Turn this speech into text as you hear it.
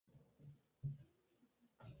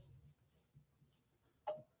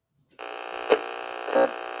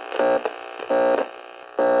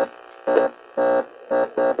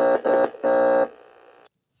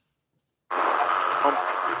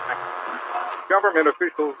Government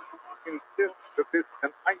officials insist that this is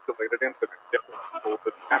an isolated incident, yet people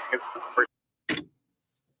that While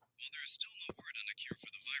there is still no word on a cure for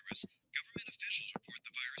the virus, government officials report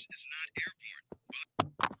the virus is not airborne.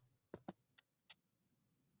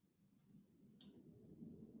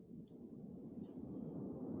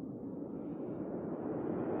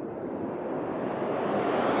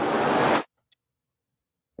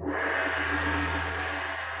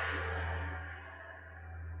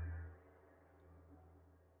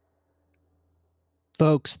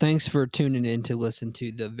 Folks, thanks for tuning in to listen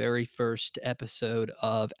to the very first episode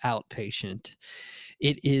of Outpatient.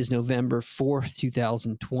 It is November 4th,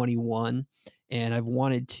 2021, and I've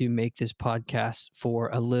wanted to make this podcast for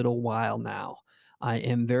a little while now. I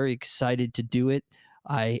am very excited to do it.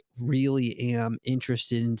 I really am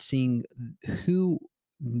interested in seeing who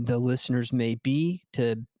the listeners may be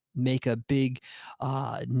to make a big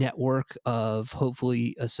network of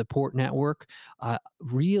hopefully a support network. I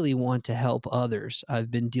really want to help others.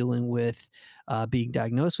 I've been dealing with being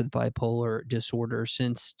diagnosed with bipolar disorder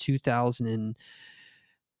since 2000 and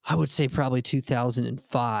I would say probably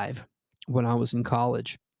 2005 when I was in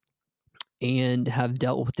college and have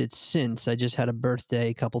dealt with it since. I just had a birthday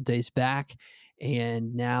a couple days back,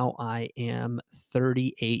 and now I am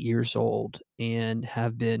 38 years old and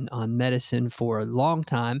have been on medicine for a long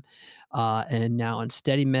time, and now on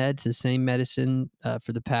steady meds, the same medicine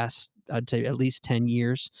for the past, I'd say, at least 10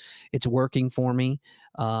 years. It's working for me.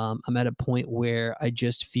 I'm at a point where I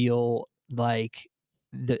just feel like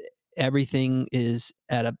the everything is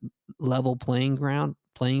at a level playing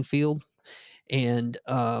field, and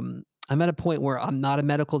I'm at a point where I'm not a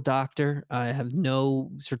medical doctor. I have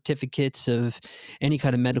no certificates of any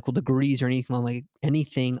kind of medical degrees or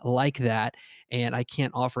anything like that, and I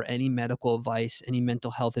can't offer any medical advice, any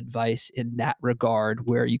mental health advice in that regard.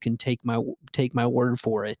 Where you can take my word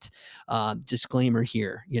for it. Disclaimer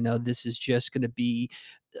here, this is just going to be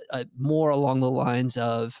more along the lines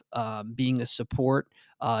of being a support.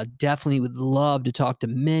 Definitely would love to talk to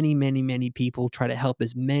many, many, many people, try to help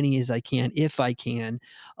as many as I can, if I can,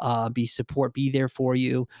 be there for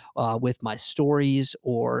you with my stories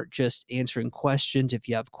or just answering questions if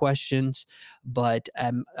you have questions. But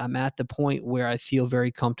I'm at the point where I feel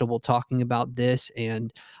very comfortable talking about this.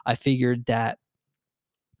 And I figured that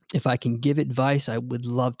if I can give advice, I would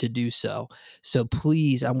love to do so. So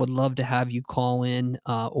please, I would love to have you call in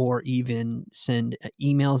or even send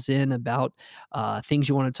emails in about things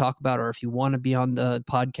you want to talk about, or if you want to be on the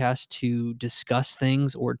podcast to discuss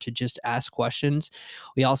things or to just ask questions.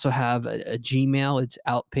 We also have a Gmail. It's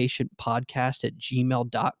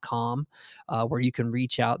outpatientpodcast@gmail.com, where you can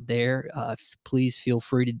reach out there. Please feel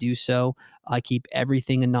free to do so. I keep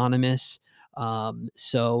everything anonymous.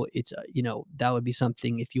 So it's, that would be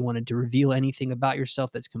something if you wanted to reveal anything about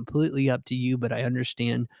yourself, that's completely up to you. But I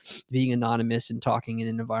understand being anonymous and talking in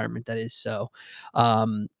an environment that is so.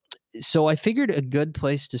 So I figured a good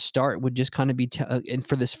place to start would just kind of be, and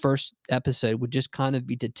for this first episode, would just kind of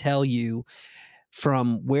be to tell you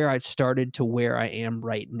from where I started to where I am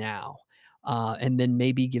right now. And then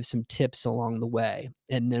maybe give some tips along the way,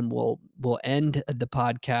 and then we'll end the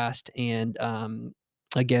podcast. And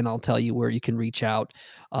again, I'll tell you where you can reach out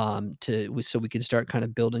so we can start kind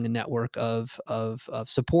of building a network of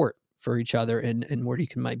support for each other, and where you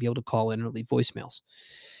might be able to call in or leave voicemails.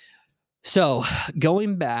 So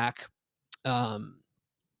going back, um,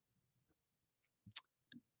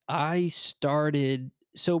 I started.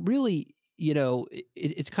 So really,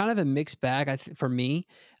 it's kind of a mixed bag. For me,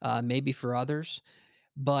 maybe for others,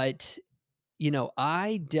 but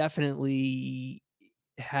I definitely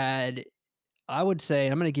had. I would say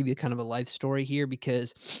I'm going to give you kind of a life story here,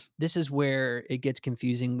 because this is where it gets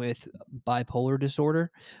confusing with bipolar disorder.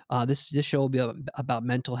 This show will be about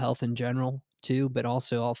mental health in general too, but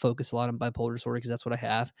also I'll focus a lot on bipolar disorder because that's what I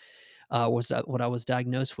have. Was that what I was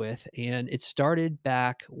diagnosed with? And it started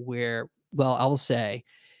back where, well, I will say,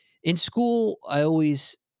 in school, I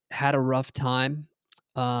always had a rough time.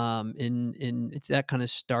 That kind of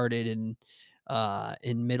started in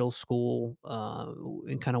middle school,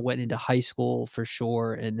 and kind of went into high school for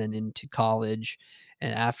sure, and then into college,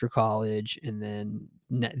 and after college, and then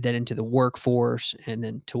into the workforce, and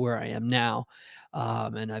then to where I am now.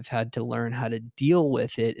 And I've had to learn how to deal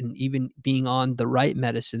with it, and even being on the right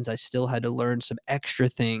medicines, I still had to learn some extra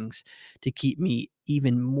things to keep me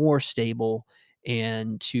even more stable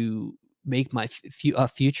and to make a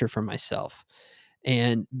future for myself.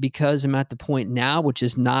 And because I'm at the point now, which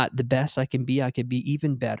is not the best I could be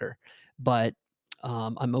even better. But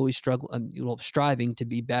I'm always striving to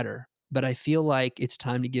be better. but I feel like it's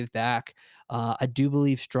time to give back. I do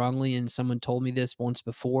believe strongly, and someone told me this once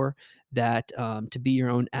before, that to be your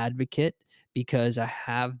own advocate, because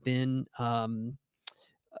I've been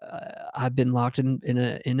locked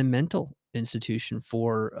in a mental institution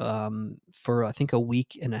for I think a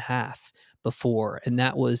week and a half before, and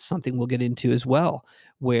that was something we'll get into as well,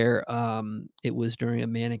 where it was during a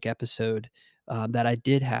manic episode that I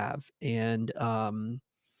did have, and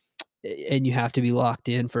you have to be locked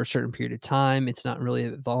in for a certain period of time. It's not really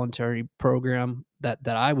a voluntary program that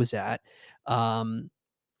I was at. Um,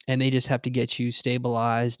 and they just have to get you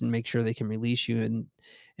stabilized and make sure they can release you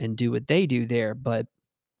and do what they do there. But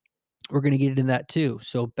we're going to get into that too.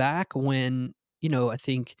 So back when, I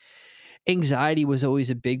think anxiety was always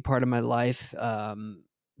a big part of my life.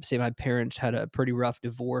 Say my parents had a pretty rough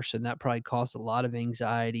divorce, and that probably caused a lot of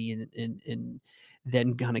anxiety, and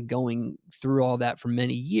then kind of going through all that for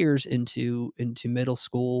many years into middle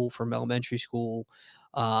school, from elementary school,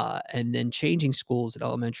 and then changing schools at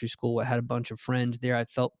elementary school. I had a bunch of friends there I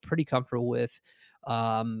felt pretty comfortable with.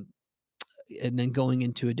 Um, and then going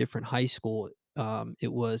into a different high school,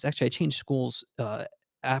 it was actually I changed schools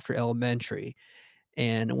after elementary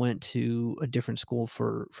and went to a different school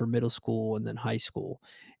for middle school and then high school.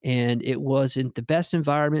 And it wasn't the best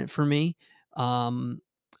environment for me. Um,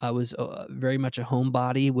 I was very much a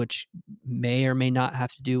homebody, which may or may not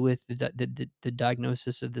have to do with the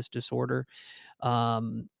diagnosis of this disorder.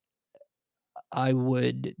 Um, I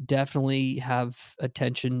would definitely have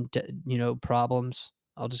problems.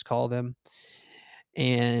 I'll just call them,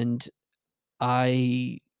 and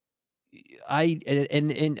I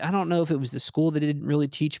and I don't know if it was the school that didn't really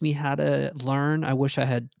teach me how to learn. I wish I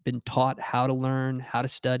had been taught how to learn, how to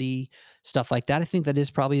study, stuff like that. I think that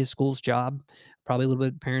is probably a school's job, probably a little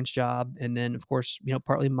bit of parents' job, and then of course,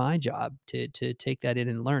 partly my job to take that in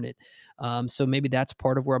and learn it. So maybe that's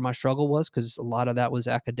part of where my struggle was, because a lot of that was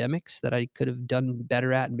academics that I could have done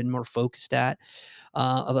better at and been more focused at.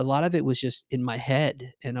 A lot of it was just in my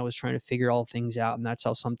head, and I was trying to figure all things out, and that's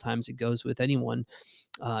how sometimes it goes with anyone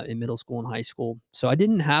in middle school and high school. So I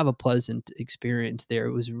didn't have a pleasant experience there.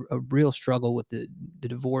 It was a real struggle with the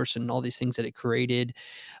divorce and all these things that it created,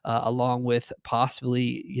 along with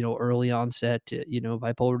possibly early onset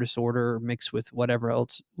bipolar disorder mixed with whatever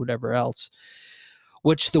else.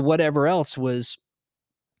 Which the whatever else was,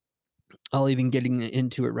 I'll even getting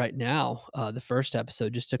into it right now, the first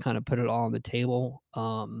episode, just to kind of put it all on the table.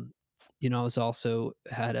 I was also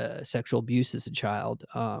had a sexual abuse as a child,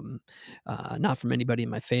 not from anybody in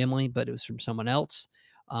my family, but it was from someone else,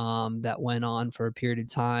 that went on for a period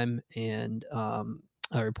of time, and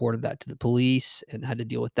I reported that to the police and had to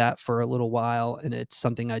deal with that for a little while, and it's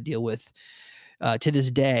something I deal with to this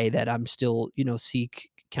day, that I'm still, seek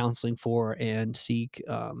counseling for and seek,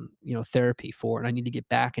 therapy for. And I need to get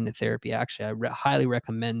back into therapy. Actually, highly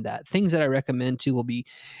recommend that. Things that I recommend too will be,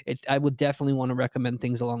 I would definitely want to recommend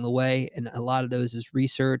things along the way. And a lot of those is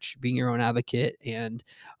research, being your own advocate, and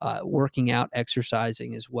working out,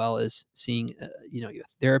 exercising, as well as seeing, your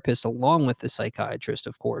therapist along with the psychiatrist,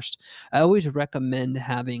 of course. I always recommend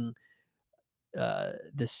having the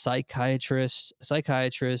psychiatrist,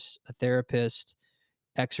 a therapist,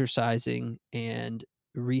 exercising, and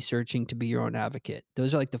researching to be your own advocate.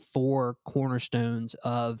 Those are like the four cornerstones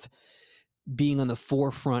of being on the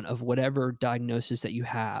forefront of whatever diagnosis that you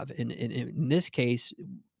have. And in this case,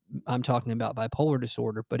 I'm talking about bipolar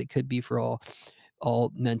disorder, but it could be for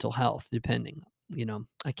all mental health, depending.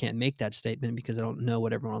 I can't make that statement because I don't know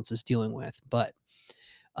what everyone else is dealing with. But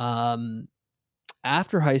um,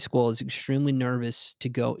 after high school, I was extremely nervous to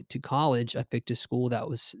go to college. I picked a school that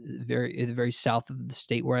was very south of the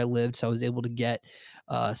state where I lived, so I was able to get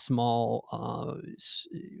a small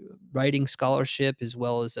writing scholarship, as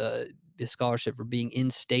well as a scholarship for being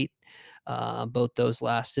in state. Both those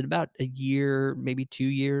lasted about a year, maybe 2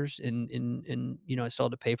 years, and I still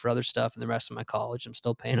had to pay for other stuff and the rest of my college. I'm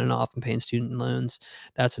still paying it off and paying student loans.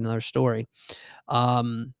 That's another story.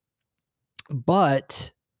 Um,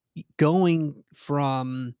 but going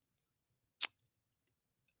from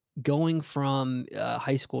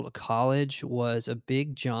high school to college was a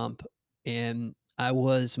big jump, and I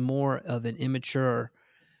was more of an immature,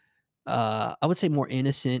 I would say more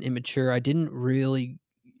innocent, immature. I didn't really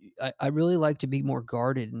I really liked to be more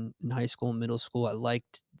guarded in high school and middle school. I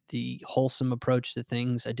liked the wholesome approach to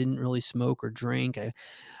things. I didn't really smoke or drink. I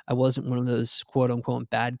wasn't one of those quote unquote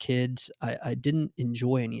bad kids. I didn't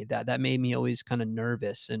enjoy any of that. That made me always kind of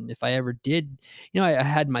nervous. And if I ever did, I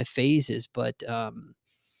had my phases, but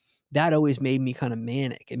that always made me kind of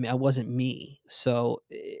manic. I mean, I wasn't me. So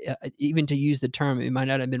even to use the term, it might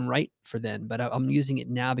not have been right for then, but I'm using it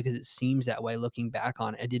now because it seems that way looking back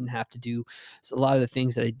on it. I didn't have to do a lot of the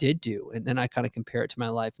things that I did do. And then I kind of compare it to my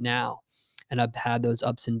life now. And I've had those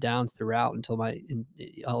ups and downs throughout until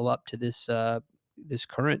all up to this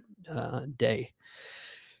current day.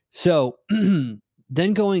 So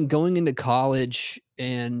then going into college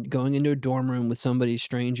and going into a dorm room with somebody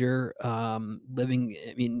stranger, living,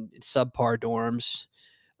 I mean, subpar dorms,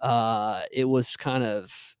 it was kind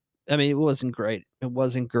of, I mean, it wasn't great. It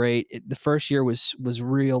wasn't great. The first year was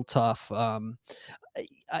real tough.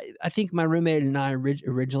 I think my roommate and I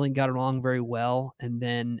originally got along very well, and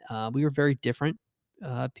then we were very different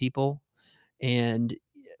people, and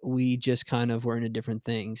we just kind of were into different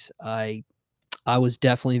things. I was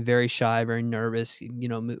definitely very shy, very nervous,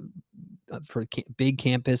 for big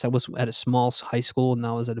campus. I was at a small high school and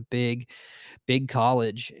I was at a big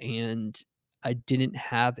college, and I didn't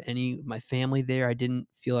have any my family there. I didn't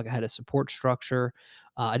feel like I had a support structure.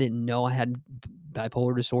 I didn't know I had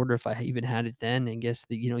bipolar disorder if I even had it then. I guess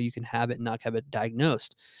that you can have it and not have it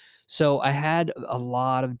diagnosed. So I had a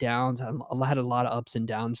lot of downs. I had a lot of ups and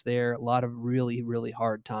downs there. A lot of really really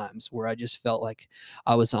hard times where I just felt like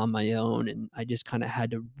I was on my own, and I just kind of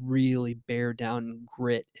had to really bear down and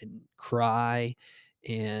grit and cry,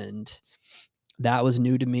 and that was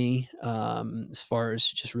new to me, as far as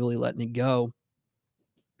just really letting it go.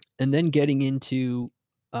 And then getting into,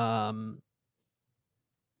 um,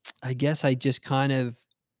 I guess I just kind of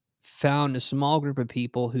found a small group of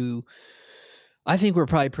people who I think were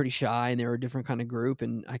probably pretty shy, and they were a different kind of group,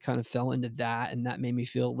 and I kind of fell into that, and that made me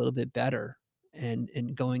feel a little bit better.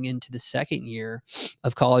 And going into the second year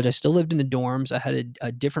of college, I still lived in the dorms. I had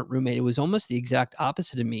a different roommate. It was almost the exact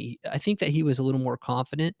opposite of me. I think that he was a little more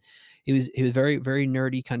confident. He was very very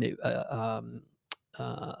nerdy, kind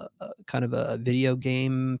of a video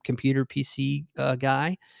game computer PC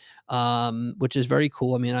guy, which is very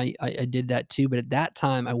cool. I mean, I did that too, but at that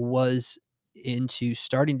time I was into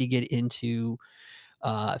starting to get into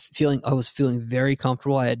feeling I was feeling very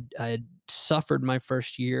comfortable. I had suffered my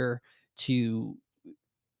first year to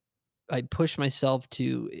I pushed myself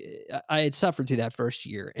to I had suffered through that first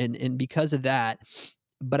year, and because of that,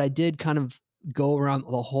 but I did kind of go around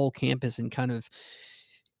the whole campus and kind of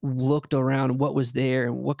looked around what was there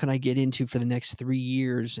and what can I get into for the next 3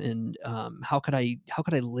 years, and how could I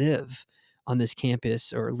live on this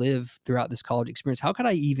campus or live throughout this college experience? How could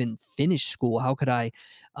I even finish school? How could I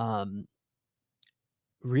um,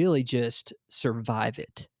 really just survive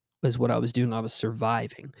it was what I was doing. I was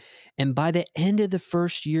surviving. And by the end of the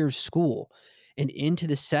first year of school and into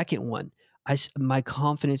the second one, my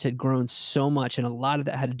confidence had grown so much, and a lot of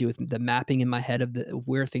that had to do with the mapping in my head of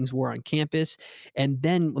where things were on campus, and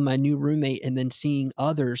then with my new roommate, and then seeing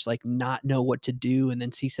others like not know what to do, and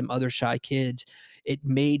then see some other shy kids, it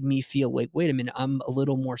made me feel like, wait a minute, I'm a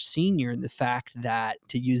little more senior in the fact that,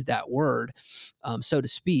 to use that word, so to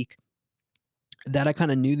speak, that I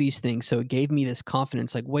kinda knew these things, so it gave me this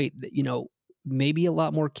confidence, like, wait, maybe a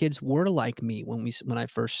lot more kids were like me when I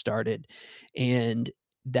first started, and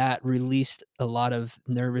that released a lot of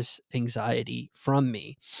nervous anxiety from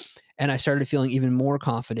me, and I started feeling even more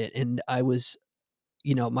confident, and I was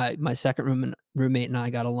my second roommate and I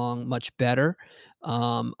got along much better.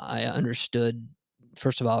 I understood,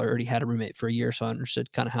 first of all, I already had a roommate for a year, so I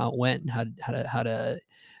understood kinda how it went and how to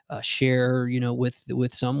share,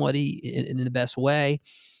 with somebody in the best way.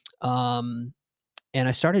 Um, and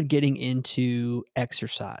I started getting into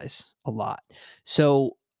exercise a lot.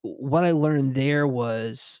 So what I learned there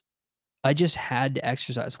was I just had to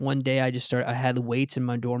exercise. One day I had the weights in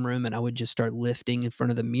my dorm room, and I would just start lifting in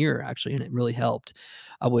front of the mirror actually, and it really helped.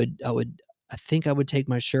 I think I would take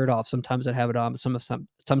my shirt off. Sometimes I'd have it on, but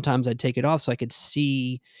sometimes I'd take it off so I could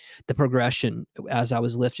see the progression as I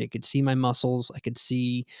was lifting. I could see my muscles. I could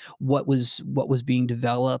see what was being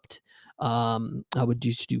developed. I would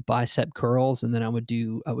just do bicep curls, and then I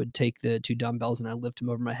would take the 2 dumbbells and I lift them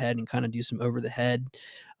over my head and kinda do some over the head.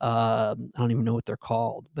 I don't even know what they're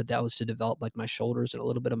called, but that was to develop, like, my shoulders and a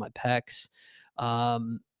little bit of my pecs.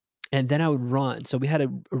 Um, and then I would run. So we had a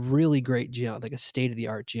really great gym, like a state of the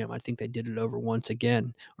art gym. I think they did it over once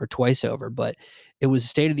again or twice over, but it was a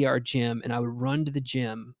state of the art gym, and I would run to the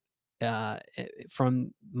gym,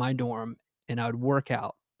 from my dorm, and I would work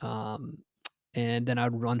out, and then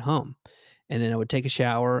I'd run home, and then I would take a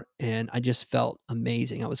shower, and I just felt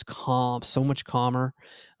amazing. I was calm, so much calmer.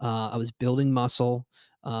 I was building muscle.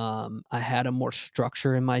 I had a more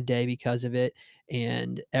structure in my day because of it,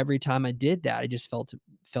 and every time I did that, I just felt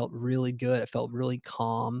really good. I felt really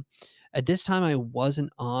calm. At this time, I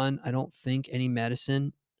wasn't on, I don't think, any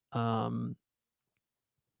medicine. Um,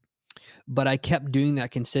 but I kept doing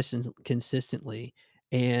that consistently,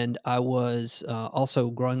 and I was, also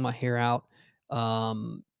growing my hair out,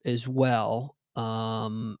 as well.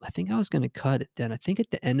 I think I was gonna cut it then. I think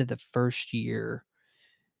at the end of the first year,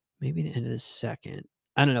 maybe the end of the second.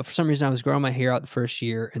 I don't know, for some reason, I was growing my hair out the first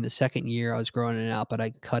year, and the second year, I was growing it out, but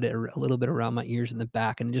I cut it a little bit around my ears in the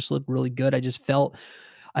back, and it just looked really good.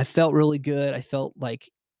 I felt really good. I felt like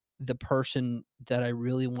the person that I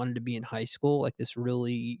really wanted to be in high school, like this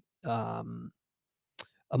really, a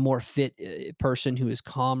more fit, person who is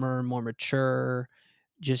calmer, more mature,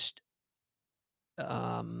 just,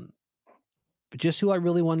 um, just who I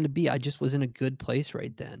really wanted to be. I just was in a good place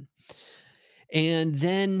right then. And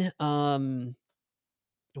then,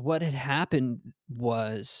 what had happened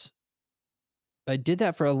was I did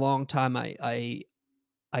that for a long time. I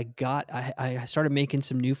started making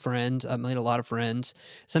some new friends. I made a lot of friends.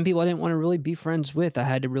 Some people I didn't wanna really be friends with. I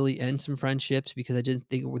had to really end some friendships because I didn't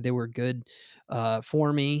think they were good,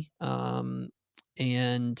 for me. And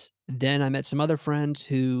then I met some other friends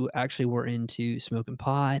who actually were into smoking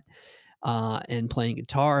pot, and playing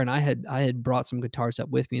guitar, and I had brought some guitars up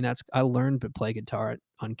with me, and that's I learned to play guitar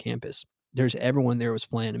on campus. There's everyone there was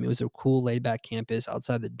playing. I mean, it was a cool laid back campus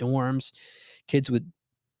outside the dorms. Kids would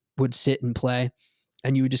sit and play,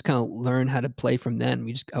 and you would just kinda learn how to play from then.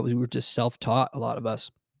 We were just self-taught, a lot of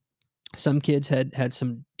us. Some kids had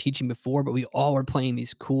some teaching before, but we all were playing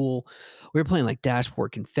these cool we were playing, like,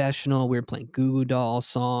 Dashboard Confessional, we were playing Goo Goo Dolls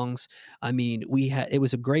songs. I mean, we had it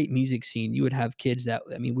was a great music scene. You would have kids that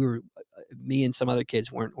I mean, we were me and some other kids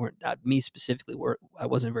weren't me specifically, were I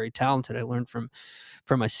wasn't very talented. I learned from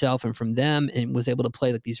myself and from them and was able to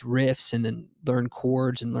play like these riffs and then learn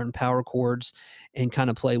chords and learn power chords and kind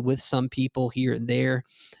of play with some people here and there.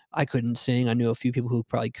 I couldn't sing. I knew a few people who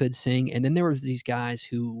probably could sing. And then there were these guys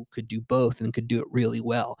who could do both and could do it really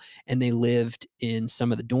well. And they lived in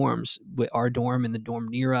some of the dorms, with our dorm and the dorm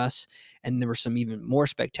near us. And there were some even more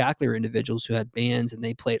spectacular individuals who had bands and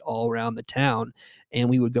they played all around the town. And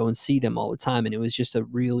we would go and see them all the time. And it was just a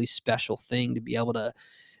really special thing to be able to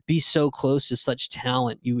be so close to such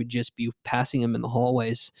talent. You would just be passing them in the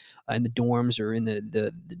hallways, in the dorms or in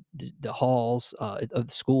the halls, of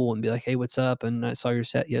the school and be like, "Hey, what's up? And I saw your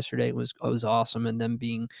set yesterday. It was awesome." And them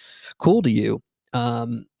being cool to you.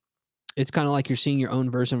 Um, it's kind of like you're seeing your own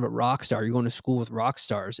version of a rock star. You're going to school with rock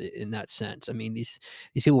stars in that sense. I mean, these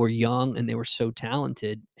people were young and they were so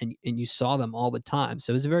talented, and you saw them all the time.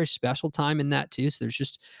 So it was a very special time in that too. So there's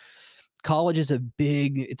just college is a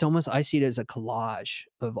big. It's almost I see it as a collage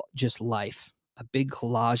of just life, a big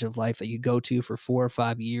collage of life that you go to for 4 or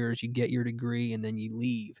 5 years. You get your degree and then you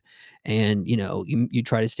leave, and you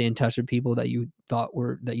try to stay in touch with people that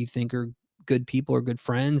you think are good people or good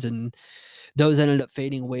friends, and those ended up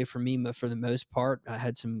fading away from me, but for the most part, I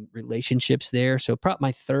had some relationships there. So probably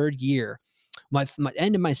my third year, my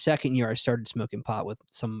end of my second year, I started smoking pot with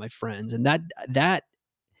some of my friends, and that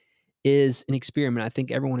is an experiment I think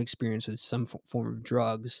everyone experiences with some form of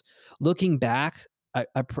drugs. Looking back,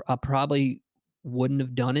 I probably wouldn't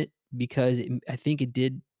have done it because I think it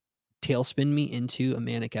did tailspin me into a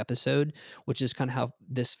manic episode, which is kind of how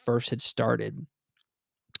this first had started.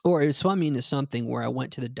 Or it swung me into something where I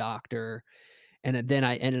went to the doctor and then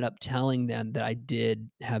I ended up telling them that I did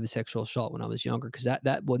have a sexual assault when I was younger, because that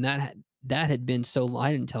had been so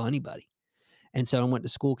I didn't tell anybody. And so I went to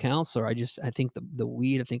school counselor. I think the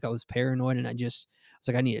weed, I think I was paranoid, and I was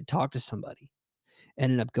like, "I need to talk to somebody."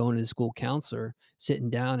 Ended up going to the school counselor, sitting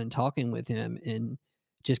down and talking with him, and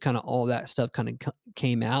just kinda all that stuff kinda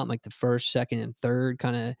came out in, like, the first, second, and third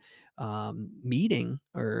kinda, meeting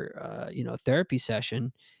or, therapy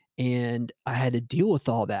session, and I had to deal with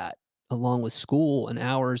all that along with school and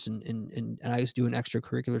hours, and I was doing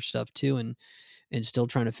extracurricular stuff too, and still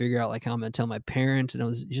trying to figure out, like, how I'm gonna tell my parents, and I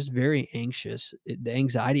was just very anxious. The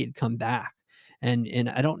anxiety had come back, and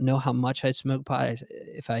I don't know how much I smoked pot,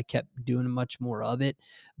 if I kept doing much more of it,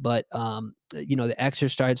 but, the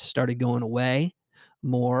exercise started going away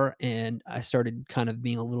more, and I started kind of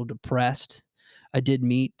being a little depressed. I did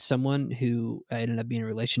meet someone who I ended up being in a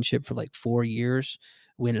relationship for, like, 4 years.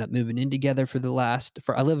 We ended up moving in together for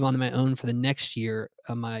I lived on my own for the next year,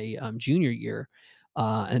 my, junior year,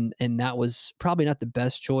 and that was probably not the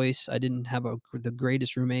best choice. I didn't have the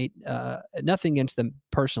greatest roommate. Nothing against them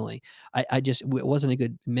personally. I just it wasn't a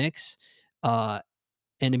good mix. Uh,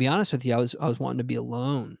 and to be honest with you, I was wanting to be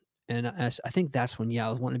alone, and I think that's when I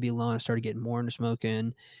was wanting to be alone. I started getting more into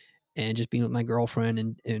smoking and just being with my girlfriend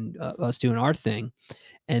and us doing our thing.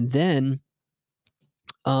 And then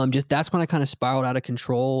just that's when I kinda spiraled out of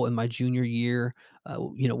control in my junior year.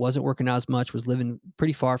 Wasn't working out as much, was living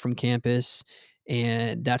pretty far from campus,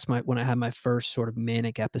 And that's when I had my first sort of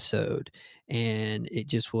manic episode, and it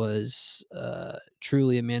just was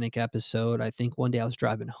truly a manic episode. I think one day I was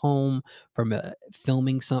driving home from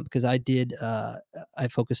filming something because I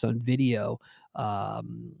focused on video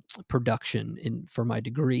um, production for my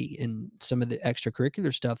degree, and some of the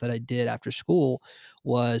extracurricular stuff that I did after school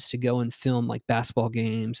was to go and film like basketball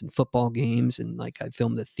games and football games, and like I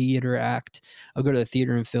filmed the theater act. I'll go to the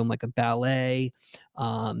theater and film like a ballet.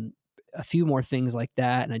 Um, a few more things like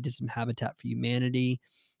that, and I did some Habitat for Humanity.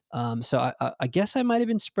 So I guess I might have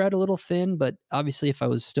been spread a little thin, but obviously, if I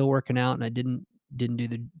was still working out and I didn't do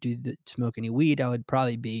the smoke any weed, I'd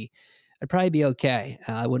probably be okay.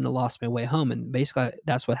 I wouldn't have lost my way home, and basically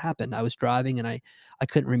that's what happened. I was driving and I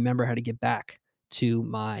couldn't remember how to get back to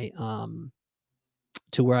my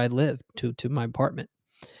to where I lived to my apartment,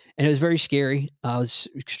 and it was very scary. I was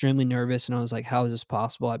extremely nervous, and I was like, "How is this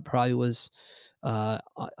possible?" I probably was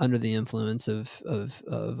under the influence of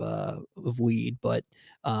weed, but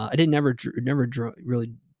I didn't never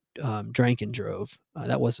really drank and drove.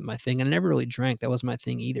 That wasn't my thing, and I never really drank. That wasn't my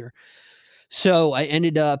thing either. So I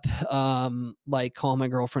ended up like calling my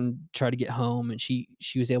girlfriend, try to get home, and she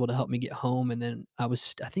was able to help me get home. And then I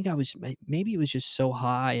think I was maybe it was just so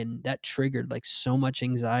high, and that triggered like so much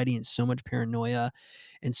anxiety and so much paranoia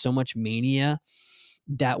and so much mania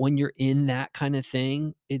that when you're in that kind of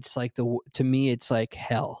thing, it's like to me, it's like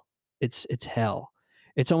hell. It's hell.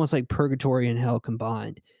 It's almost like purgatory and hell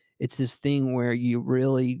combined. It's this thing where you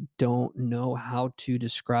really don't know how to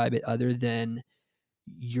describe it other than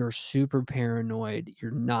you're super paranoid,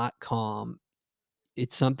 you're not calm.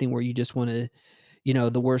 It's something where you just want to,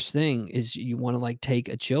 the worst thing is you want to like take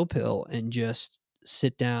a chill pill and just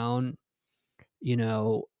sit down.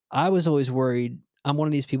 I was always worried. I'm one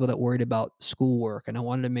of these people that worried about schoolwork, and I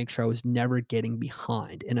wanted to make sure I was never getting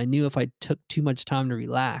behind. And I knew if I took too much time to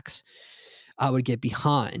relax, I would get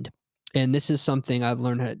behind. And this is something I've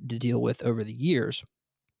learned how to deal with over the years,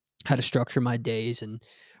 how to structure my days and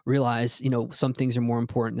realize, some things are more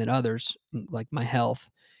important than others, like my health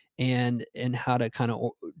and how to kind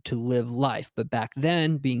of to live life. But back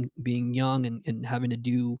then, being young and having to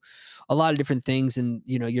do a lot of different things, and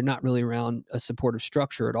you're not really around a supportive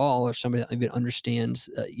structure at all, or somebody that even understands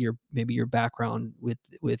maybe your background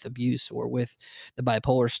with abuse or with the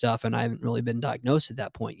bipolar stuff. And I haven't really been diagnosed at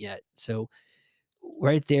that point yet. So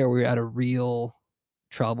right there, we're at a real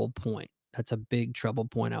trouble point. That's a big trouble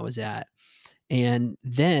point I was at. And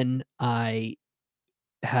then I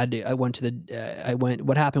went to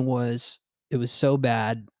what happened was it was so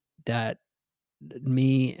bad that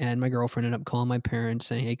me and my girlfriend ended up calling my parents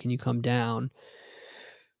saying, "Hey, can you come down,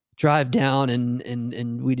 drive down, and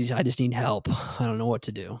I just need help. I don't know what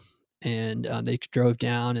to do." And they drove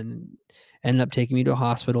down and ended up taking me to a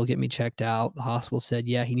hospital, get me checked out. The hospital said,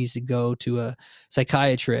 "Yeah, he needs to go to a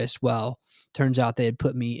psychiatrist." Well, turns out they had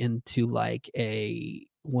put me into like a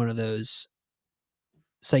one of those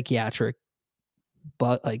psychiatric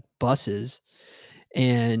like buses,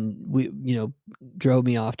 and we drove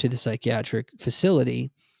me off to the psychiatric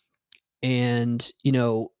facility. And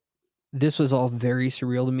this was all very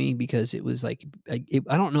surreal to me because it was like I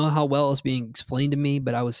don't know how well it's being explained to me,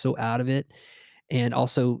 but I was so out of it. And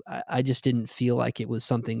also I just didn't feel like it was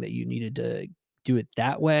something that you needed to do it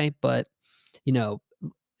that way. But you know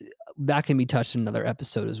that can be touched in another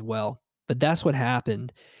episode as well. But that's what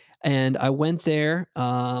happened. And I went there.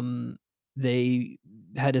 They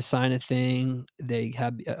had to sign a thing. They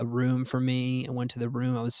had a room for me. I went to the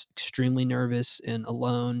room. I was extremely nervous and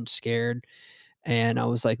alone, scared. And I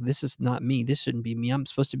was like, this is not me. This shouldn't be me. I'm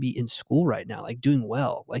supposed to be in school right now, like doing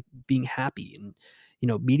well, like being happy and,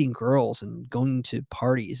 meeting girls and going to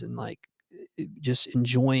parties and like just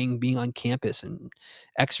enjoying being on campus and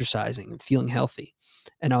exercising and feeling healthy.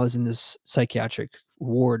 And I was in this psychiatric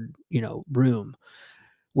ward, room,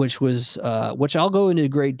 which I'll go into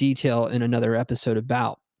great detail in another episode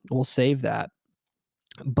about. We'll save that.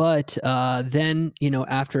 But then,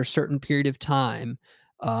 after a certain period of time,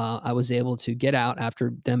 I was able to get out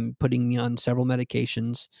after them putting me on several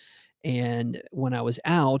medications. And when I was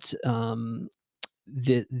out,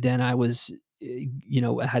 then I was,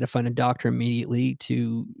 I had to find a doctor immediately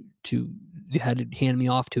to they had to hand me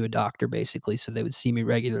off to a doctor basically, so they would see me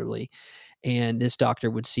regularly. And this doctor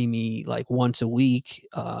would see me like once a week,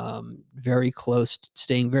 very close,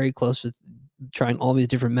 staying very close with trying all these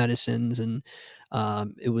different medicines. And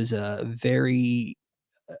it was a very,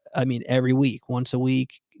 I mean, every week, once a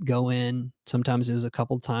week, go in. Sometimes it was a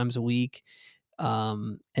couple times a week,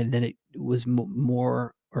 and then it was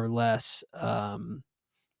more or less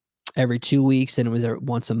every 2 weeks. And it was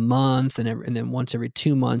once a month, and then once every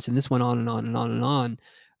 2 months. And this went on and on and on and on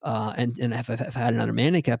And if I've had another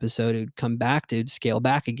manic episode, it would come back to scale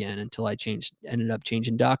back again until I ended up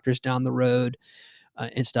changing doctors down the road,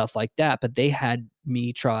 and stuff like that. But they had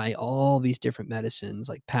me try all these different medicines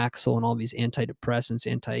like Paxil and all these antidepressants,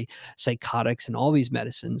 antipsychotics, and all these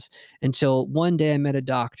medicines until one day I met a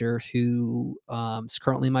doctor who is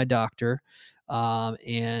currently my doctor.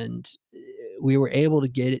 And we were able to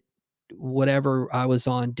get it, whatever I was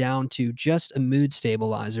on, down to just a mood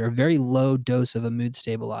stabilizer, a very low dose of a mood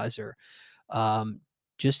stabilizer, um,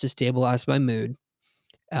 just to stabilize my mood,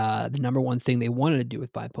 the number one thing they wanted to do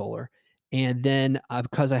with bipolar. And then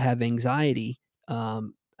because I have anxiety,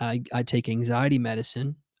 I take anxiety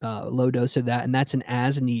medicine, low dose of that, and that's an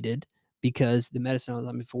as needed because the medicine I was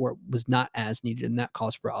on before was not as needed, and that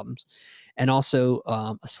caused problems. And also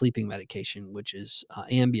a sleeping medication, which is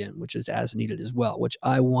Ambien, which is as needed as well, which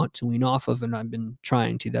I want to wean off of, and I've been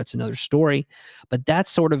trying to. That's another story, but that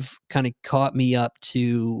sort of kind of caught me up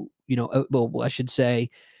to, well, I should say,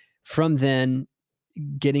 from then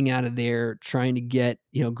getting out of there, trying to get,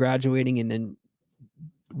 graduating and then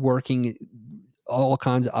working all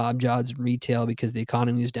kinds of odd jobs in retail because the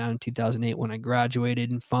economy was down in 2008 when I graduated,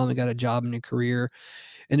 and finally got a job in a career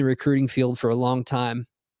in the recruiting field for a long time.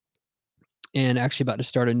 And actually about to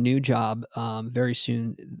start a new job very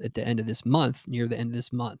soon at the end of this month, near the end of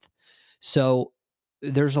this month. So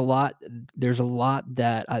there's a lot, there's a lot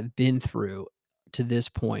that I've been through to this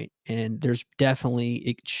point, and there's definitely,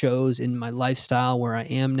 it shows in my lifestyle where I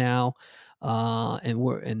am now,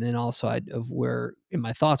 and then also of where in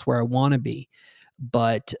my thoughts where I want to be.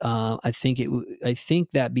 But I think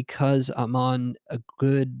that because I'm on a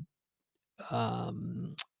good,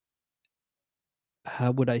 um,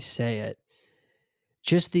 how would I say it?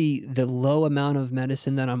 Just the low amount of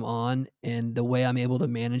medicine that I'm on and the way I'm able to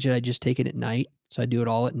manage it, I just take it at night. So I do it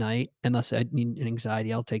all at night. Unless I need an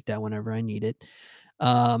anxiety, I'll take that whenever I need it.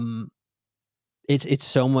 Um, it's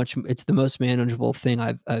so much, it's the most manageable thing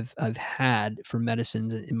I've had for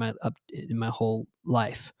medicines in my whole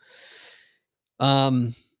life.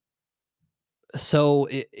 Um, so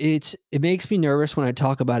it makes me nervous when I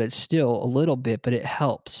talk about it still a little bit, but it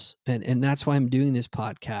helps. And that's why I'm doing this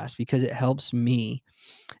podcast, because it helps me.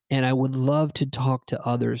 And I would love to talk to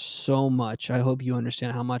others so much. I hope you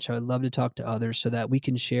understand how much I would love to talk to others so that we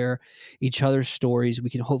can share each other's stories. We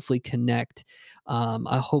can hopefully connect.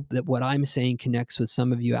 I hope that what I'm saying connects with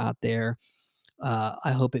some of you out there.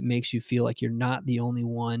 I hope it makes you feel like you're not the only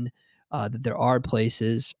one, that there are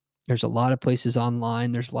places. There's a lot of places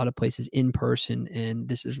online, there's a lot of places in person. And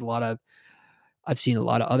this is a lot of, I've seen a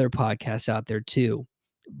lot of other podcasts out there too.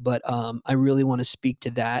 But I really want to speak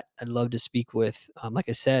to that. I'd love to speak with, like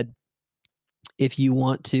I said, if you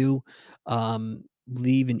want to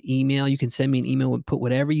leave an email, you can send me an email and put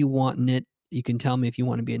whatever you want in it. You can tell me if you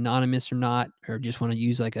want to be anonymous or not, or just want to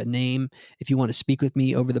use like a name. If you want to speak with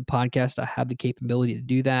me over the podcast, I have the capability to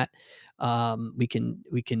do that. We can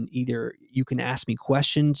either, you can ask me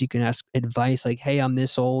questions, you can ask advice like, hey, I'm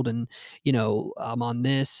this old and I'm on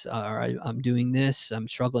this, or I'm doing this, I'm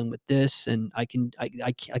struggling with this. And like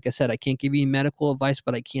I said, I can't give you medical advice,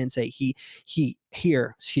 but I can say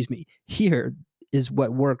here is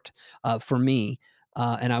what worked for me.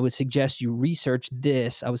 And I would suggest you research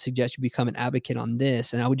this. I would suggest you become an advocate on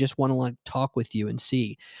this. And I would just want to like talk with you and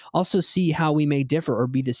also see how we may differ or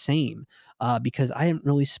be the same. Because I haven't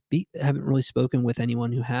really spoken with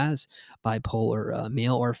anyone who has bipolar,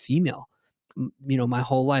 male or female. My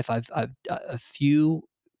whole life, I've a few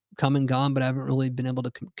come and gone, but I haven't really been able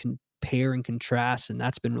to compare and contrast, and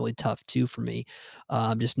that's been really tough too for me.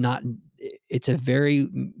 Just not. It's a very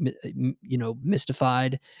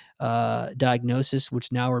mystified diagnosis,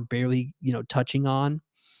 which now we're barely touching on.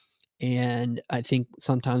 And I think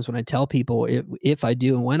sometimes when I tell people, if I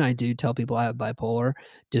do and when I do tell people I have bipolar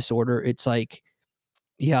disorder, it's like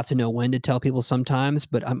you have to know when to tell people sometimes.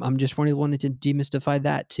 But I'm just really wanting to demystify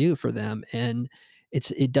that too for them, and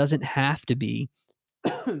it doesn't have to be,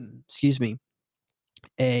 excuse me,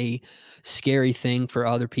 a scary thing for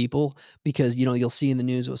other people, because you'll see in the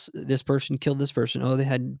news, this person killed this person, oh, they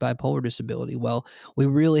had bipolar disability. Well, we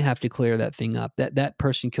really have to clear that thing up, that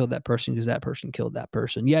person killed that person because that person killed that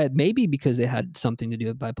person. Yeah, it may be because they had something to do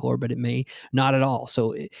with bipolar, but it may not at all.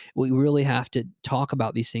 So we really have to talk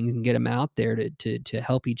about these things and get them out there to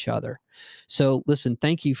help each other. So listen,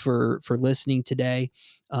 thank you for listening today.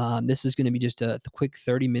 This is going to be just a quick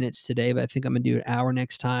 30 minutes today, but I think I'm going to do an hour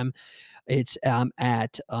next time. It's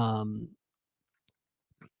at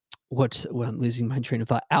what I'm losing my train of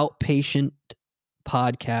thought. Outpatient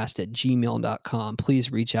podcast at gmail.com.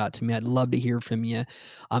 Please reach out to me. I'd love to hear from you.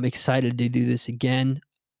 I'm excited to do this again.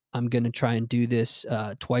 I'm going to try and do this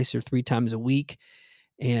twice or three times a week.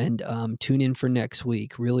 And tune in for next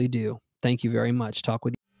week. Really do. Thank you very much. Talk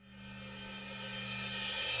with you.